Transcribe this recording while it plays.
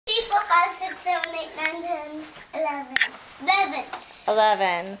3, 4, 5, 6, 7, 8, 9, 10, 11. 11.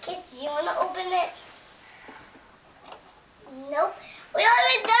 11. Kids, you want to open it? Nope. We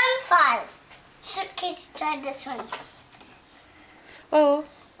already done 5. Kids, try this one. Oh.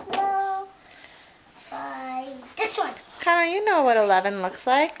 No. Try this one. Connor, you know what 11 looks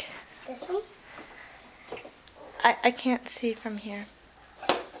like. This one? I can't see from here.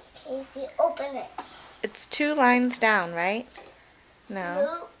 Casey, open it. It's 2 lines down, right? No.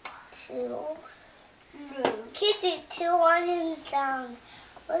 Nope. 2. Casey, 2 lines down.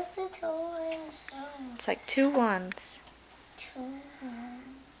 What's the 2 lines down? It's like 2 ones. 2 lines.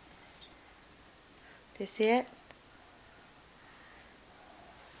 Do you see it?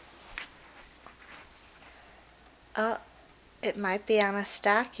 Oh, it might be on a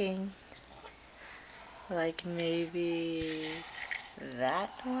stocking. Like maybe that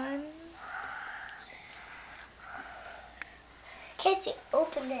one? Casey,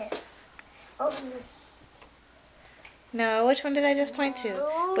 open this. Open this. No, which one did I just point to?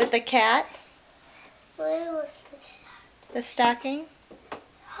 No. With the cat? Where was the cat? The stocking?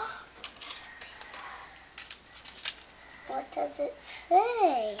 What does it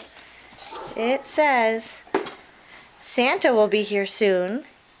say? It says, Santa will be here soon.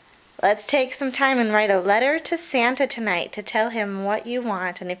 Let's take some time and write a letter to Santa tonight to tell him what you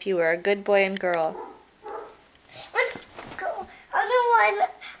want and if you were a good boy and girl. Let's go. I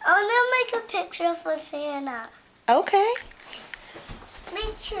want to make a picture for Santa. Okay. Me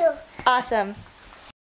too. Awesome.